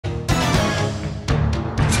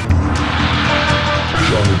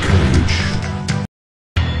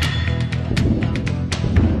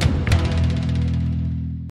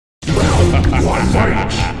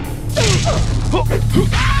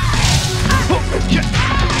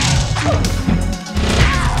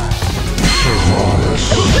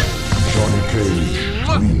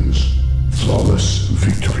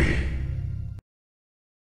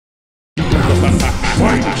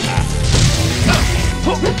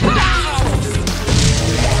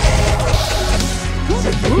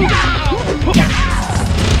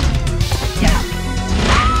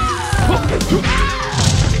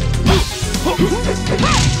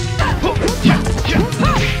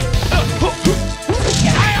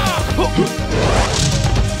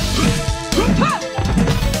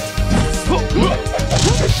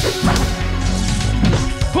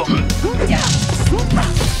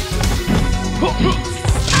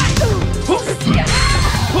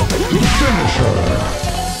Finish her!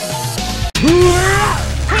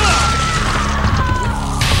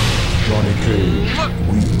 JohnnyCage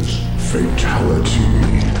wins fatality.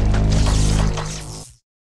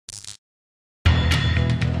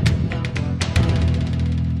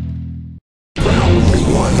 Round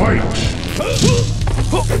one, fight!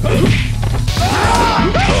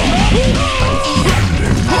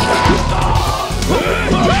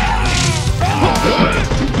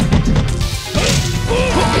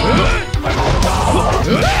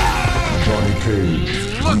 JohnnyCage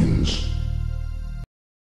wins.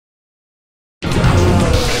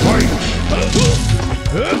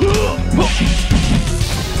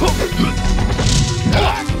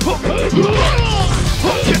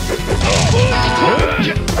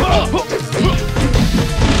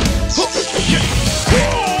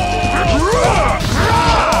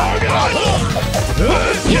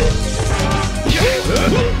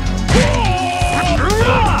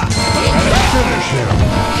 Finish him!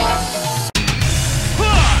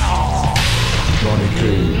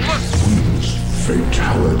 JohnnyCage wins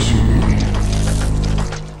fatality.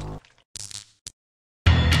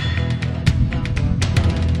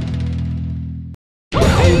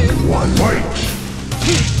 Round one, fight!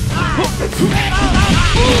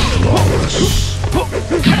 Flawless.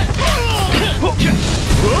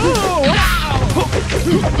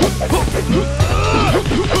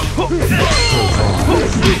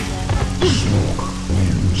 Smoke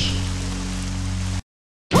wins.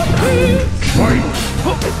 Fight!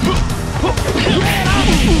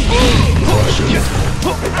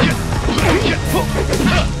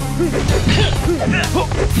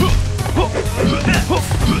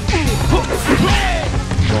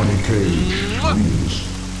 JohnnyCage wins.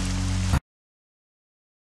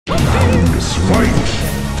 Round fight!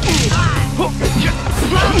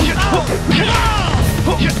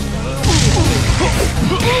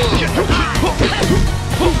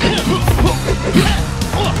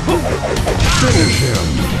 Finish him!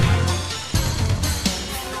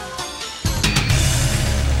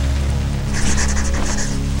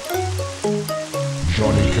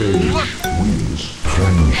 JohnnyCage wins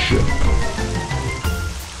friendship.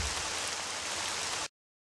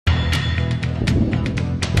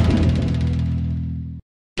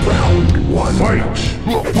 Round one, fight!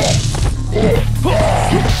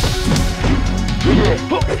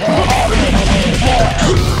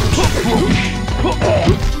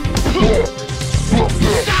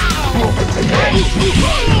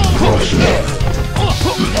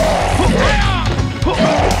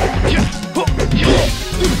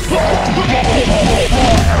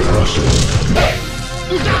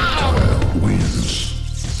 Wins.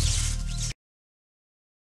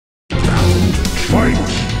 Round fight!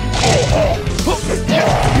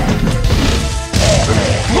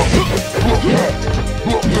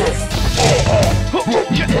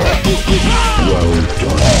 Well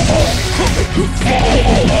done.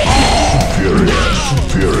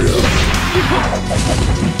 Superior.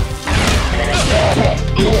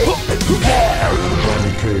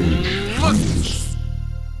 JohnnyCage wins.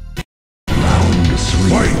 Round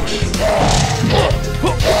three. Fight!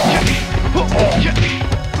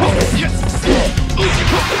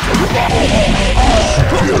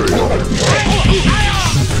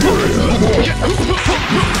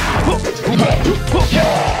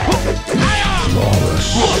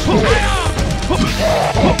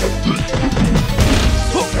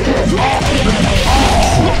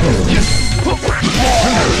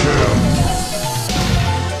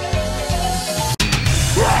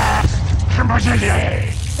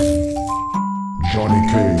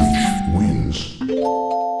 JohnnyCage wins.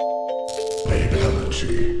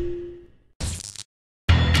 Fatality.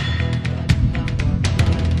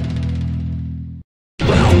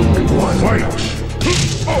 Round one, fight!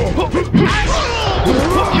 Well done.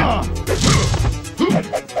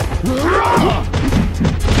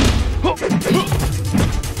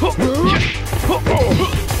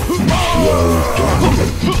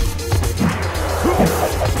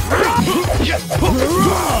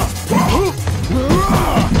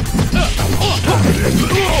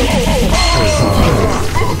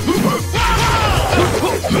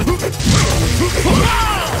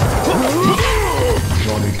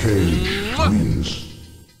 JohnnyCage wins.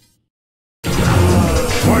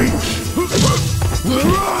 Fight!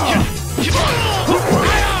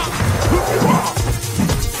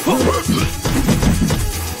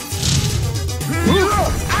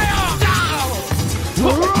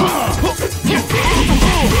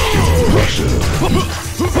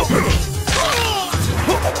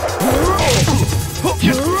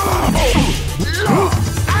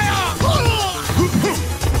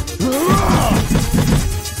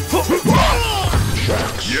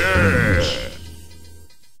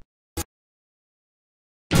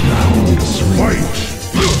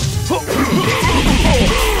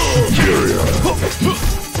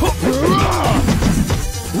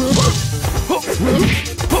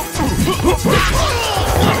 Finish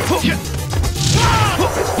him!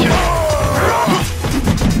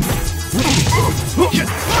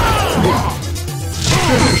 JohnnyCage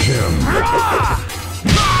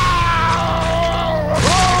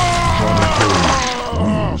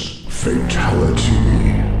wins. Fatality.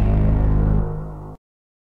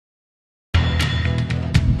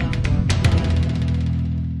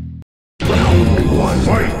 Round 1.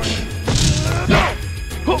 Fight!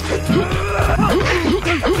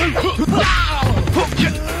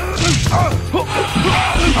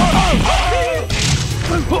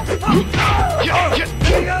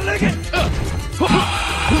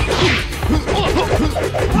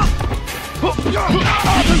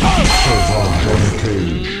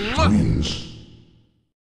 JohnnyCage wins.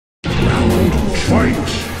 Round 2. Fight!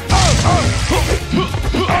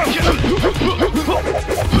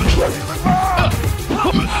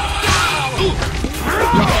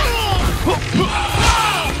 Wins.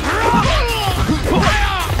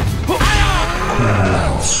 Round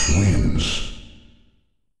 3.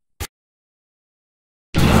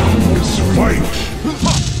 Fight!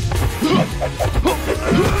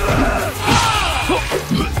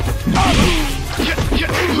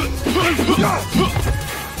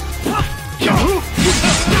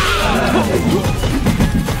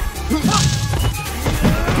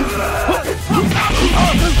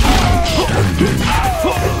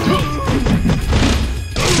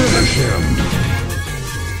 Finish him!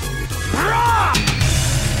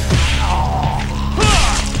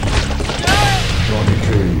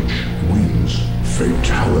 JohnnyCage wins.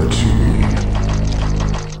 Fatality.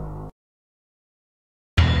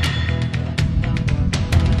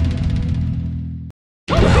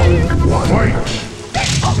 Round 1. Fight!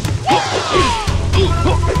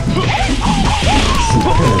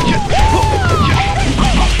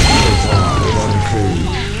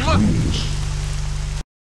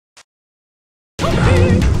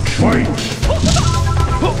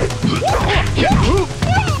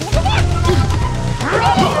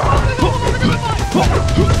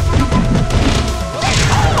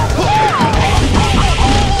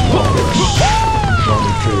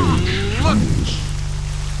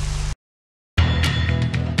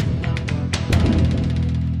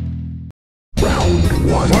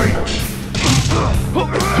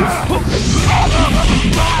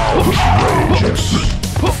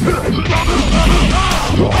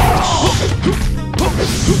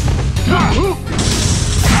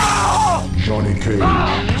 JohnnyCage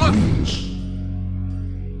wins.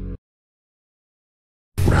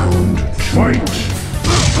 Round 2. Fight!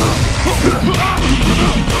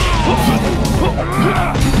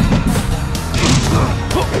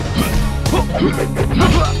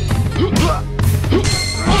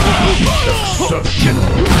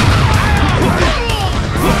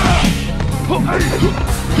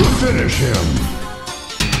 Finish him!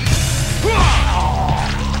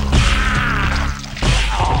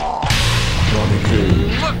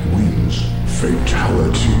 JohnnyCage wins.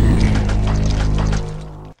 Fatality.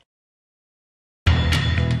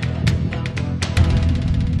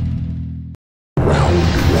 Round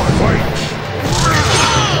 1. Fight!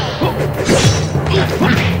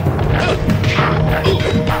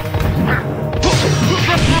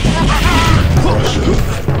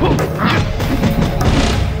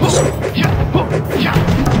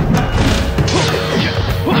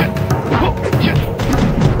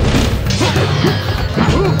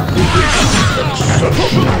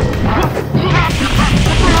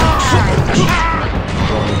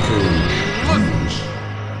 Round 2.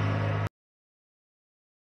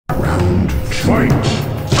 Fight! Round 3.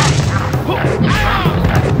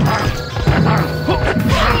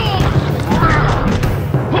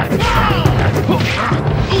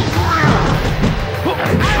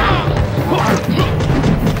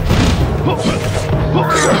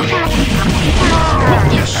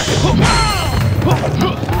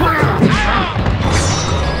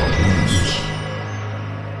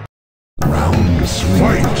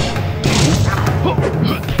 Fight!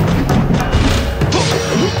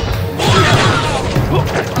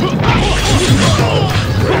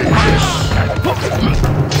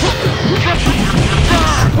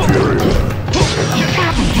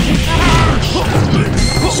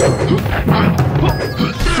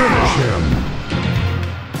 Finish him!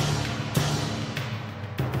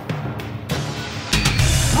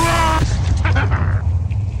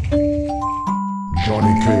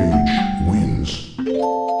 JohnnyCage wins.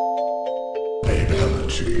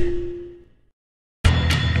 Fatality.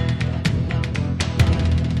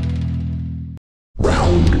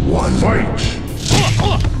 Round 1. Fight!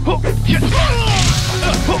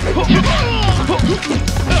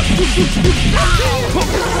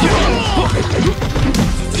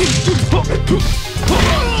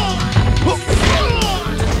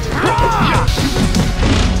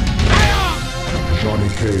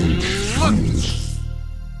 JohnnyCage wins.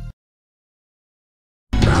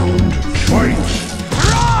 Round fight!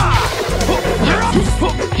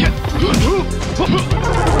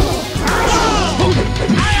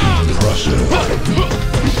 Impressive.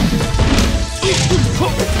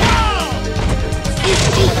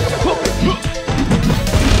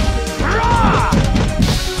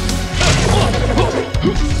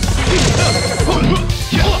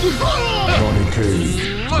 JohnnyCage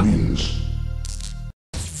wins.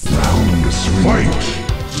 Round 3. Fight!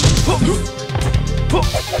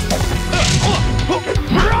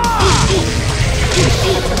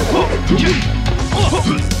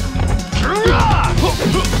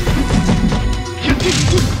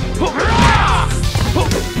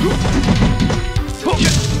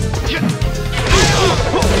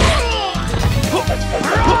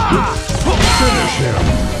 Finish him!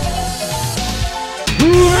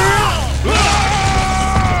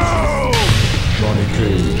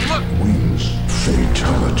 JohnnyCage wins.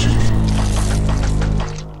 Fatality.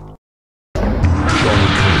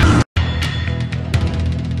 JohnnyCage.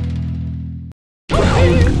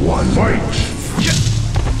 Round 1. Fight!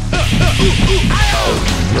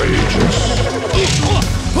 Outrageous!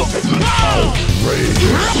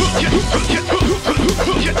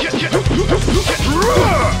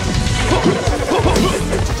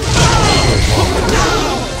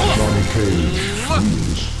 JohnnyCage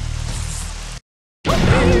wins.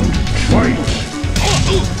 Round fight!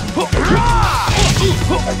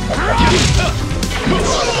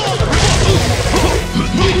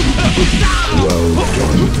 Well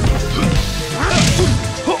done.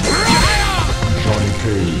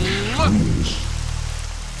 JohnnyCage wins.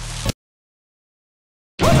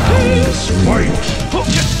 Round 3.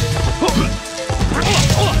 Fight!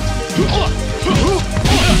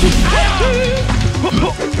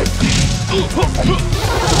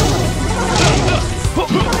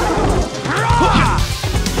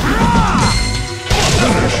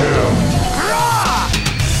 Finish him!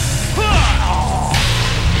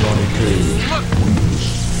 JohnnyCage wins.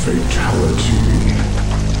 Fatality.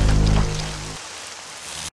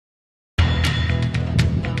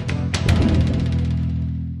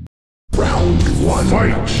 Round 1.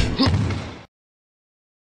 Fight!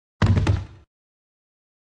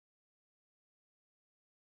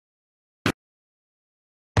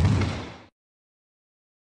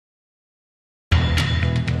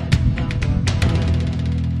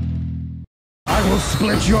 I will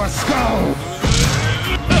split your skull!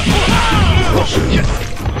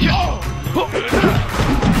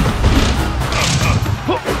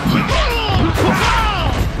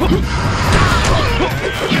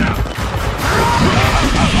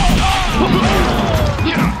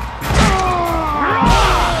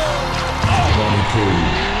 JohnnyCage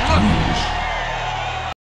wins.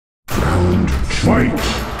 Round fight!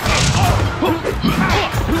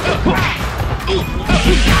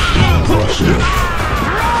 Impressive.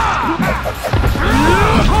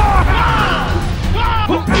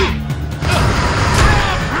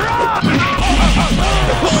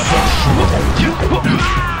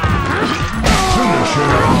 Finish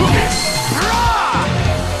him!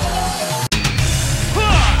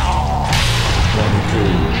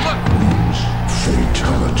 JohnnyCage wins.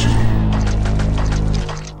 Fatality.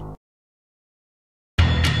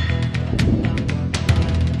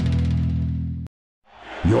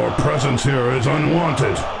 Your presence here is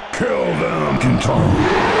unwanted. Kill them, Kintaro.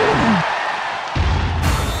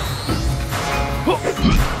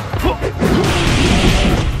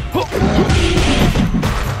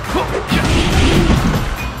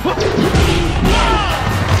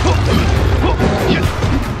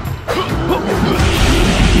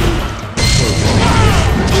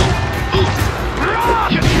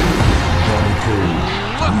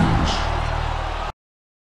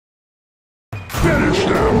 Finish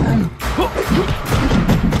them!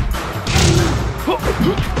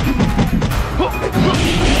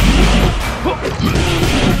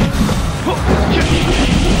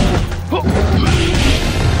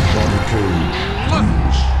 JohnnyCage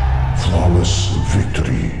wins. Flawless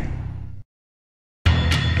victory.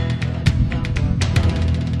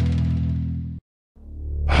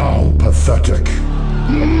 How pathetic.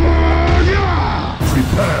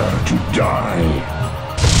 Prepare to die.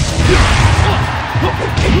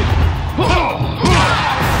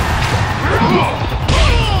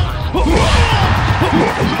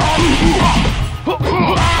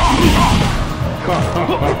 Ha ha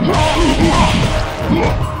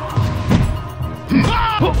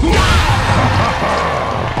ha!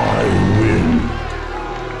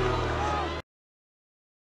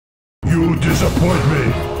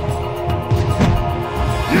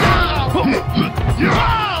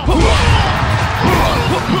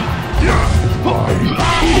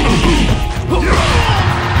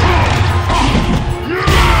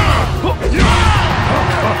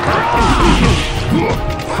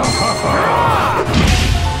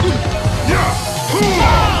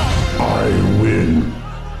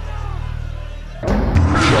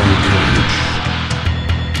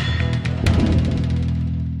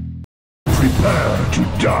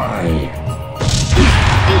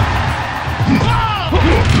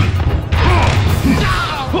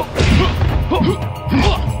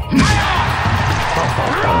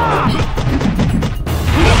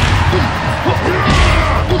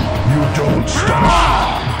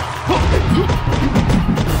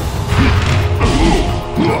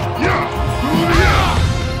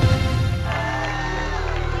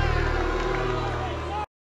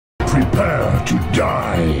 Prepare to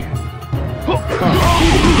die.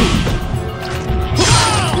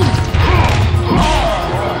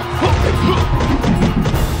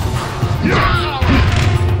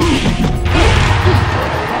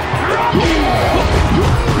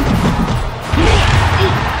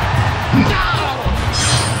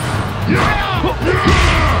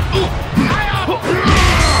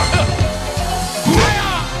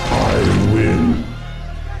 I win.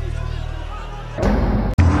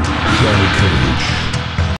 JohnnyCage.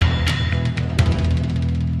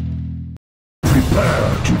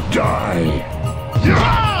 Prepare to die.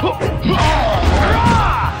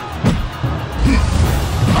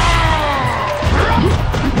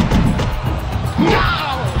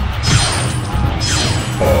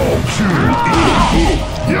 All too easy.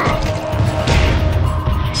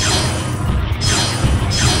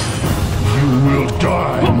 You will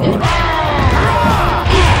die, mortal.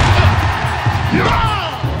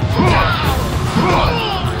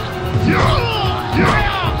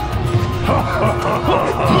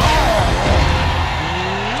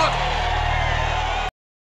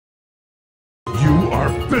 You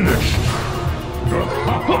are finished.